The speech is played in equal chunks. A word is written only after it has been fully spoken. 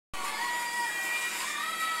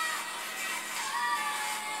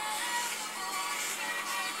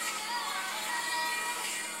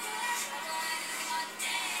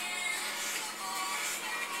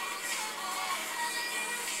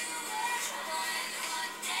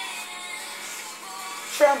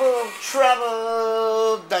Trouble,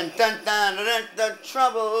 trouble, dun dun dun dun dun, dun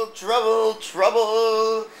trouble, trouble,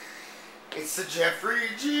 trouble. It's the Jeffrey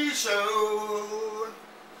G Show.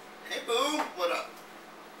 Hey boo, what up?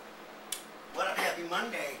 What up? Happy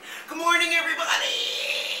Monday. Good morning,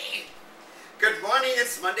 everybody. Good morning.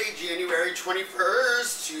 It's Monday, January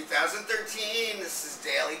 21st, 2013. This is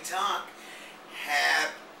Daily Talk.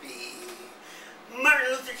 Happy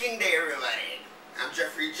Martin Luther King Day, everybody. I'm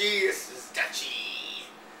Jeffrey G. This is Dutchie.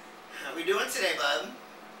 How we doing today, bud?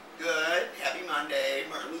 Good. Happy Monday.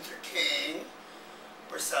 Martin Luther King.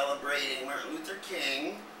 We're celebrating Martin Luther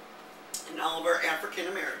King and all of our African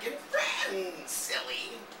American friends,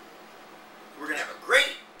 silly. We're going to have a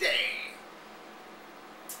great day.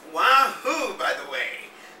 Wahoo, by the way.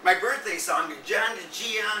 My birthday song to John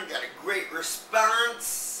DeGion got a great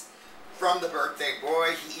response from the birthday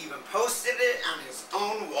boy. He even posted it on his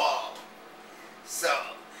own wall. So,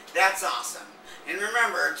 that's awesome. And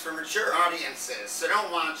remember, it's for mature audiences, so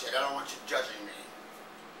don't watch it. I don't want you judging me.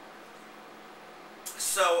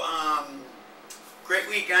 So, great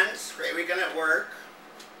weekend. Great weekend at work.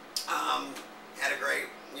 Had a great,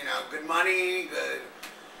 good money, good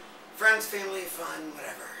friends, family, fun,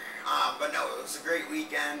 whatever. But no, it was a great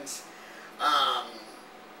weekend. I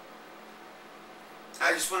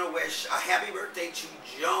just want to wish a happy birthday to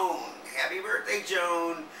Joan. Happy birthday,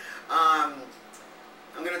 Joan.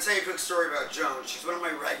 I'm going to tell you a quick story about Joan. She's one of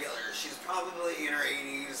my regulars. She's probably in her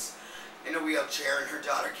 80s, in a wheelchair, and her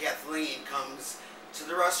daughter Kathleen comes to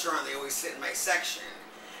the restaurant. They always sit in my section.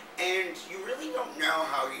 And you really don't know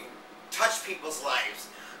how you touch people's lives.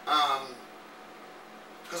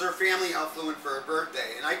 Because her family all flew in for her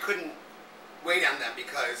birthday, and I couldn't wait on them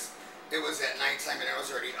because it was at nighttime and I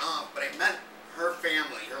was already off. But I met her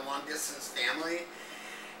family, her long-distance family,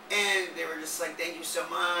 and they were just like, thank you so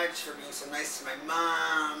much for being so nice to my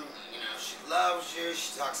mom. She loves you.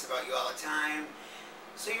 She talks about you all the time.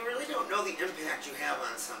 So you really don't know the impact you have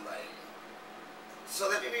on somebody. So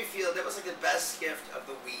that made me feel that was like the best gift of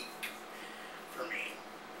the week for me.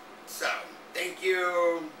 So, thank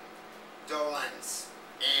you, Dolans.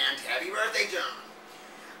 And happy birthday, John.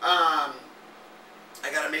 I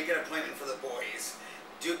gotta make an appointment for the boys.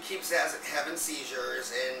 Duke keeps having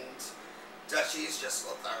seizures, and Dutchie's just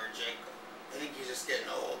lethargic. I think he's just getting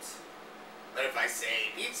old. But if I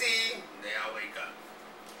say Pizzy, they all wake up.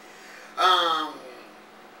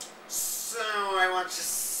 So I watched the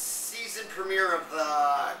season premiere of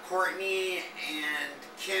the Kourtney and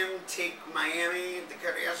Kim Take Miami, the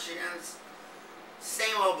Kardashians.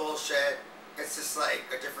 Same old bullshit. It's just like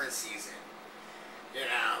a different season.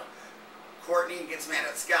 Kourtney gets mad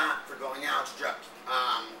at Scott for going out to drop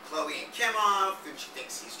Khloe and Kim off, and she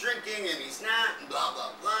thinks he's drinking and he's not, and blah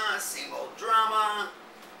blah blah. Same old drama.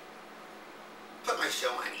 Put my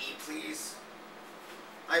show on E, please.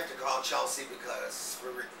 I have to call Chelsea because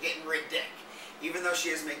we're getting ridiculous. Even though she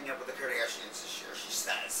is making up with the Kardashians this year, she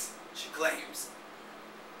says, she claims.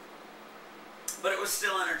 But it was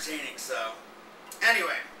still entertaining, so.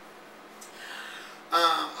 Anyway.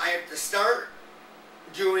 I have to start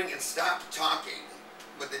doing and stop talking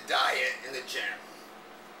with the diet in the gym.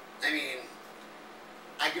 I mean,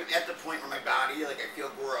 I get at the point where my body, I feel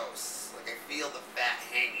gross. I feel the fat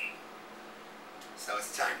hanging. So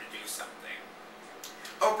it's time to do something.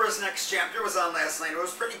 Oprah's Next Chapter was on last night. It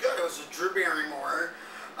was pretty good. It was with Drew Barrymore.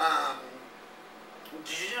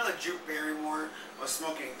 Did you know that Drew Barrymore was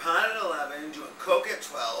smoking pot at 11, doing coke at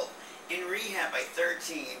 12, in rehab by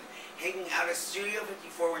 13, hanging out at Studio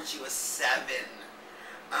 54 when she was 7.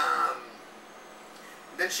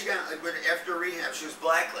 Then she got, after rehab, she was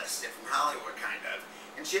blacklisted from Hollywood, kind of.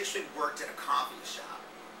 And she actually worked at a coffee shop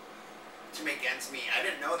to make ends meet. I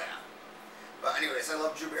didn't know that. But anyways, I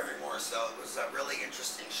love Drew Barrymore, so it was a really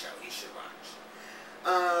interesting show you should watch.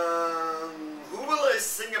 Who will I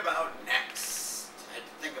sing about next? I had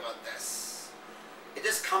to think about this. It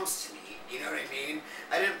just comes to me, you know what I mean?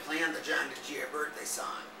 I didn't plan the John DeGion birthday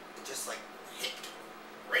song. It just hit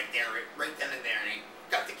right there, right then and there, and I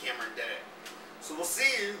got the camera and did it. So we'll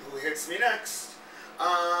see who hits me next.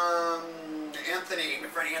 Anthony, my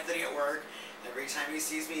friend Anthony at work. Every time he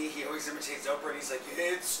sees me, he always imitates Oprah, and he's like,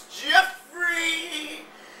 it's Jeffrey!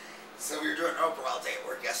 So we were doing Oprah all day at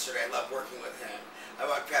work yesterday. I love working with him. I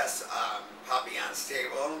walked past Papillon's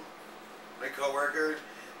table, my coworker,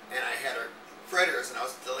 and I had her fritters, and I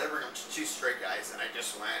was delivering them to 2 straight guys, and I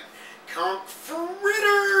just went, count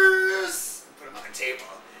fritters! And put them on the table.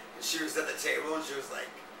 And she was at the table, and she was like,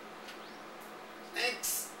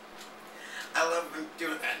 thanks. I love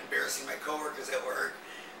doing that, embarrassing my coworkers at work.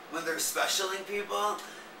 When they're specialing people,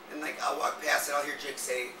 and I'll walk past and I'll hear Jake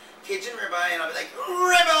say, Cajun ribeye, and I'll be like,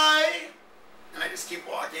 ribeye! And I just keep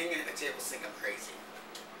walking, and the tables think I'm crazy.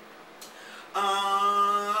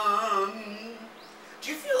 Do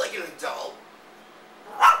you feel like an adult?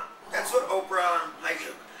 That's what Oprah, hi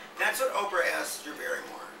Duke. That's what Oprah asked Drew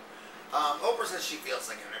Barrymore. Oprah says she feels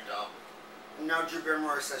like an adult. Now Drew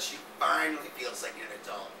Barrymore says she finally feels like an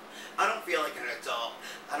adult. I don't feel like an adult.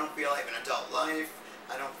 I don't feel I have an adult life.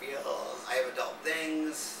 I don't feel I have adult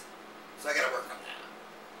things. So I gotta work on that.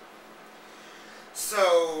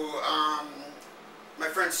 So, my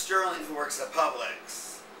friend Sterling, who works at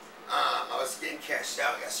Publix, I was getting cashed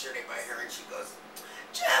out yesterday by her, and she goes,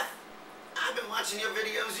 Jeff, I've been watching your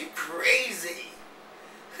videos, you crazy.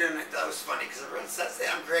 And I thought it was funny because everyone says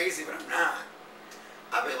that I'm crazy, but I'm not.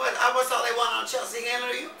 I mean, what's all they want on Chelsea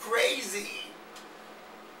Handler? You crazy.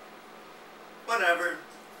 Whatever.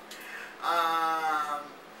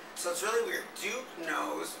 So it's really weird. Duke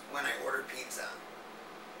knows when I order pizza.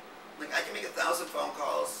 Like, I can make 1,000 phone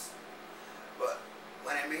calls, but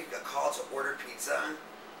when I make a call to order pizza,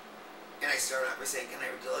 and I start out by saying, can I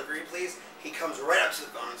have a delivery, please? He comes right up to the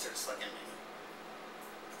phone and starts looking at me.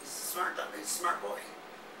 He's a smart boy.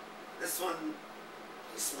 This one,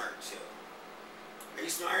 he's smart too. Are you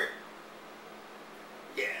smart?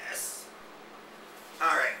 Yes.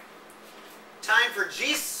 Alright. Time for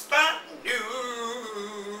G-Spot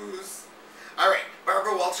News. Alright,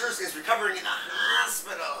 Barbara Walters is recovering in a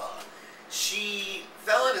hospital. She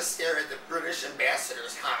fell in a stair at the British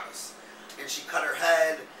ambassador's house, and she cut her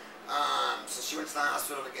head. So she went to the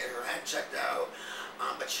hospital to get her head checked out,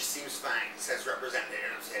 but she seems fine, says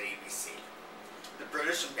representatives at ABC. The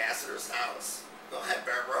British ambassador's house. Go ahead,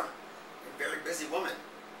 Barbara. You're a very busy woman.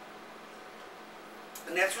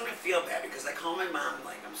 And that's when I feel bad, because I call my mom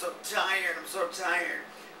like, I'm so tired, I'm so tired.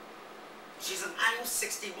 She's like, I'm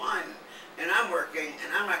 61, and I'm working,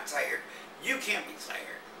 and I'm not tired. You can't be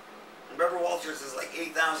tired. And Barbara Walters is like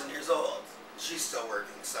 8,000 years old. She's still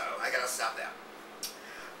working, so I gotta stop that.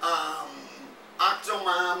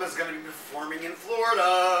 Octomom is going to be performing in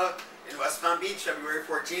Florida, in West Palm Beach, February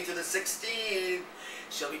 14th through the 16th.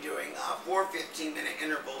 She'll be doing 4 15-minute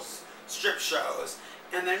intervals, strip shows,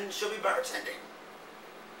 and then she'll be bartending.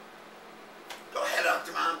 Go ahead,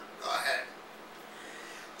 Octomom. Go ahead.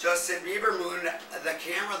 Justin Bieber mooned the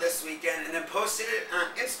camera this weekend and then posted it on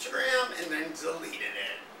Instagram and then deleted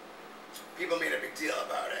it. People made a big deal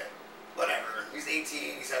about it. Whatever. He's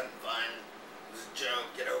 18. He's having fun. It was a joke.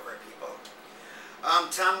 Get over it, people.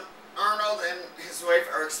 Tom Arnold and his wife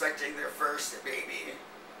are expecting their first baby.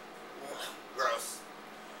 Ugh, gross.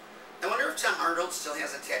 I wonder if Tom Arnold still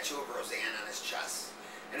has a tattoo of Roseanne on his chest,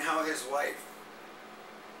 and how his wife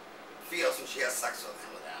feels when she has sex with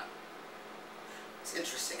him with that. It's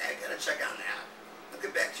interesting. I gotta check on that. I'll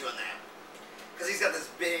get back to you on that. Because he's got this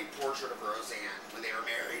big portrait of Roseanne when they were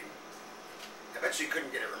married. I bet you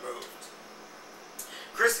couldn't get it removed.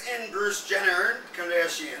 Kris and Bruce Jenner,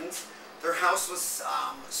 Kardashians, their house was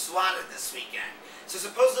swatted this weekend. So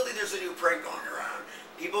supposedly there's a new prank going around.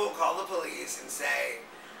 People will call the police and say,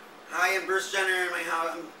 hi, I'm Bruce Jenner in my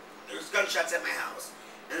house. There's gunshots at my house.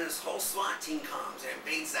 And this whole SWAT team comes and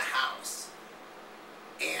invades the house.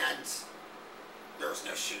 And there was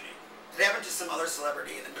no shooting. It happened to some other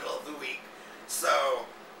celebrity in the middle of the week. So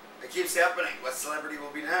it keeps happening. What celebrity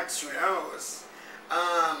will be next? Who knows?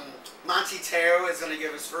 Monty Teo is going to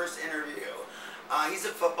give his first interview. He's a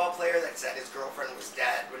football player that said his girlfriend was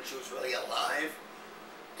dead when she was really alive.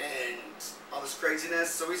 And all this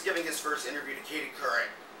craziness. So he's giving his first interview to Katie Couric.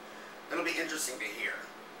 It'll be interesting to hear.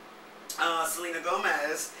 Selena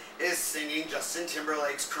Gomez is singing Justin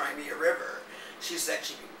Timberlake's Cry Me a River. She said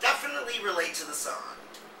she could definitely relate to the song.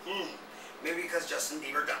 Maybe because Justin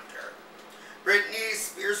Bieber dumped her. Britney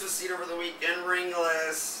Spears was seen over the weekend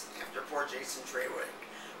ringless after poor Jason Treywick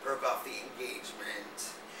broke off the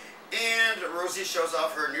engagement. And Rosie shows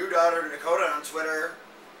off her new daughter Dakota on Twitter.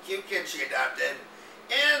 Cute kid she adopted.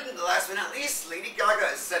 And last but not least, Lady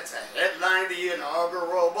Gaga is set to headline the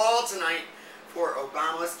inaugural ball tonight for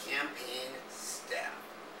Obama's campaign staff.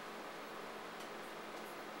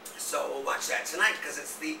 So we'll watch that tonight because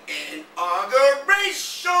it's the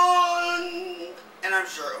inauguration. And I'm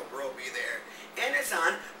sure Oprah will be there. And it's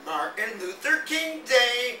on Martin Luther King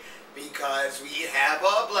Day because we have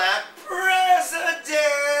a black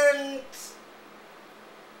president.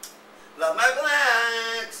 Love my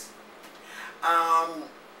blacks.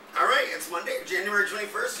 Alright, it's Monday, January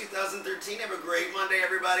 21st, 2013. Have a great Monday,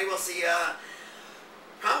 everybody. We'll see ya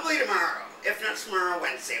probably tomorrow. If not tomorrow,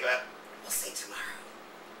 Wednesday, but we'll see tomorrow.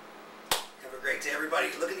 Have a great day,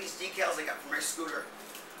 everybody. Look at these decals I got for my scooter.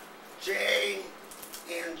 J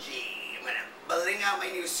and G. I'm going to bling out my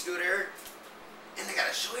new scooter. And I got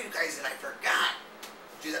to show you guys that I forgot.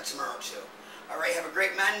 Do that tomorrow, too. Alright, have a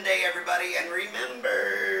great Monday, everybody, and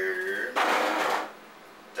remember...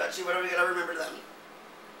 Dutchie, what do we gotta remember them?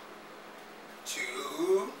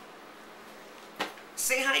 To...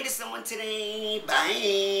 say hi to someone today.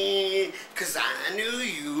 Bye. 'Cause I knew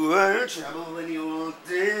you were in trouble when you walked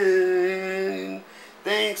in.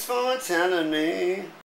 Thanks for telling me.